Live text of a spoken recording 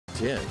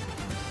10.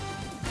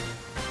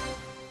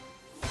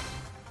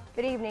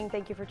 Good evening.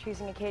 Thank you for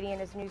choosing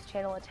Acadiana's news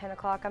channel at 10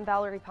 o'clock. I'm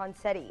Valerie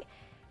Poncetti.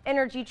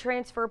 Energy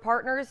Transfer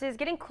Partners is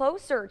getting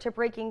closer to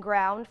breaking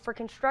ground for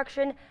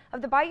construction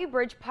of the Bayou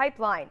Bridge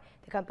Pipeline.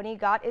 The company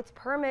got its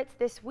permits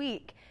this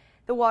week.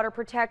 The water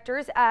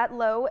protectors at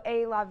L'eau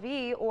Est La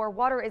Vie, or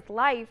Water is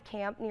Life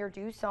camp near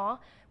Duson,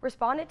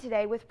 responded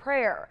today with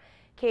prayer.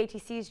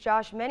 KATC's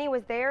Josh Meny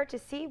was there to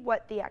see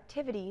what the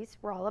activities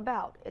were all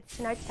about. It's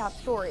tonight's top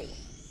story.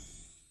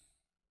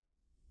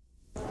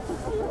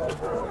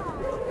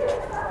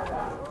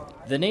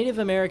 The Native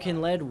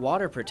American-led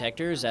water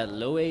protectors at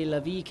L'eau Est La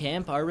Vie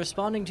camp are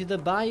responding to the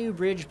Bayou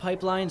Bridge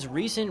Pipeline's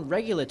recent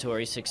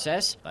regulatory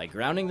success by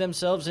grounding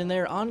themselves in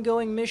their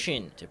ongoing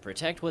mission to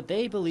protect what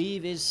they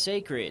believe is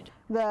sacred.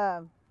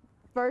 The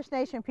First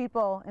Nation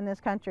people in this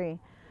country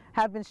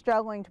have been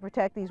struggling to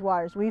protect these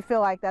waters. We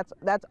feel like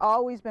that's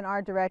always been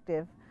our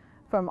directive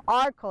from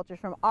our cultures,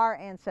 from our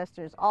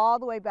ancestors, all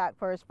the way back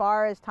for as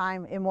far as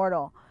time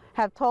immortal,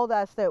 have told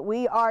us that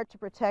we are to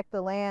protect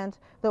the land,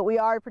 that we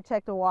are to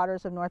protect the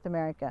waters of North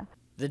America.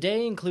 The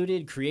day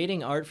included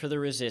creating art for the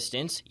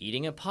resistance,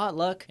 eating a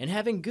potluck, and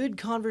having good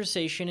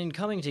conversation and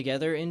coming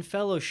together in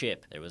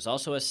fellowship. There was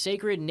also a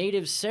sacred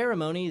Native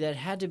ceremony that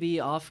had to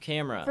be off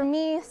camera. For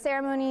me,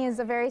 ceremony is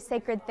a very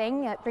sacred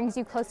thing. It brings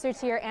you closer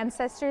to your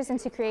ancestors and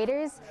to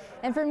creators.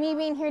 And for me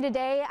being here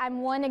today,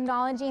 I'm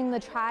acknowledging the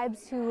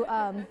tribes who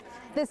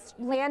this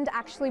land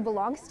actually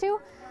belongs to.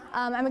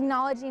 I'm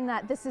acknowledging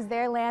that this is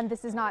their land,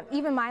 this is not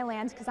even my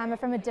land because I'm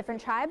from a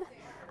different tribe.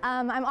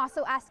 I'm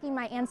also asking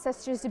my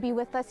ancestors to be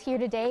with us here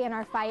today in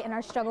our fight and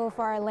our struggle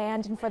for our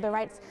land and for the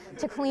rights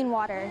to clean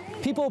water.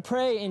 People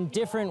pray in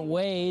different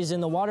ways,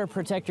 and the water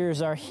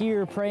protectors are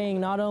here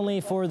praying not only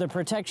for the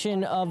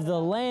protection of the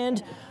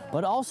land,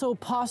 but also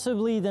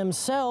possibly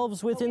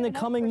themselves within the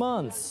coming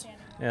months.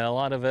 Yeah, a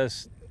lot of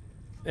us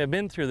have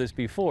been through this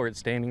before at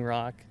Standing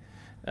Rock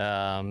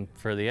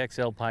for the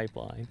XL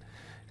pipeline.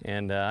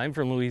 And I'm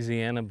from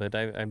Louisiana, but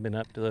I've been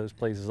up to those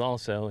places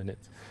also, and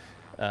it's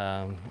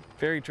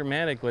very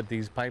traumatic what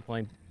these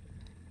pipeline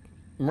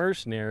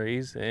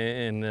mercenaries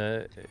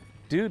and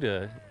do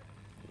to,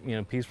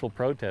 peaceful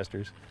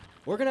protesters.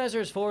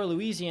 Organizers for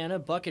Louisiana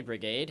Bucket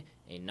Brigade,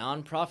 a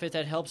nonprofit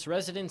that helps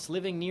residents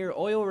living near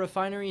oil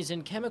refineries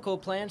and chemical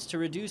plants to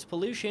reduce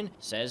pollution,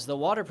 says the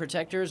water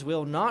protectors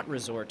will not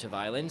resort to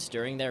violence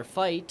during their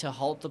fight to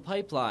halt the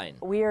pipeline.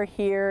 We are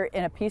here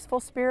in a peaceful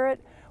spirit.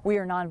 We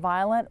are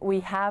nonviolent. We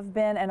have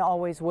been and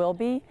always will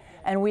be,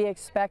 and we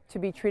expect to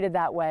be treated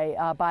that way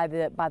by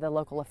the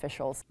local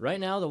officials. Right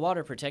now, the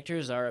water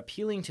protectors are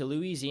appealing to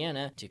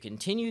Louisiana to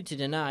continue to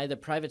deny the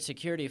private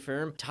security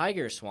firm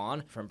Tiger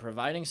Swan from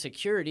providing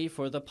security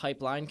for the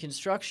pipeline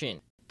construction.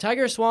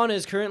 Tiger Swan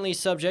is currently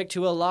subject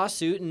to a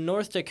lawsuit in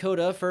North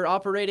Dakota for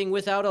operating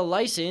without a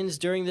license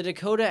during the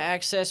Dakota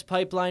Access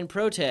Pipeline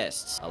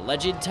protests.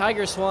 Alleged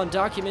Tiger Swan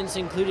documents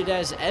included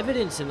as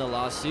evidence in the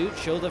lawsuit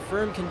show the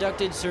firm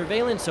conducted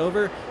surveillance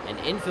over and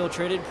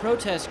infiltrated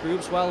protest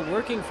groups while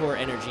working for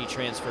Energy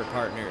Transfer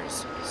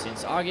Partners.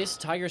 Since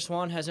August, Tiger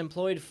Swan has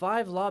employed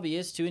 5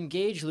 lobbyists to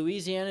engage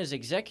Louisiana's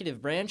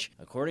executive branch,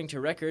 according to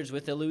records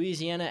with the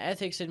Louisiana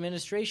Ethics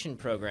Administration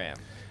program.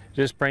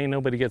 Just praying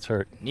nobody gets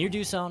hurt. Near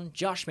Duson,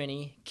 Josh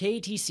Meny,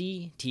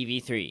 KATC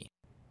TV3.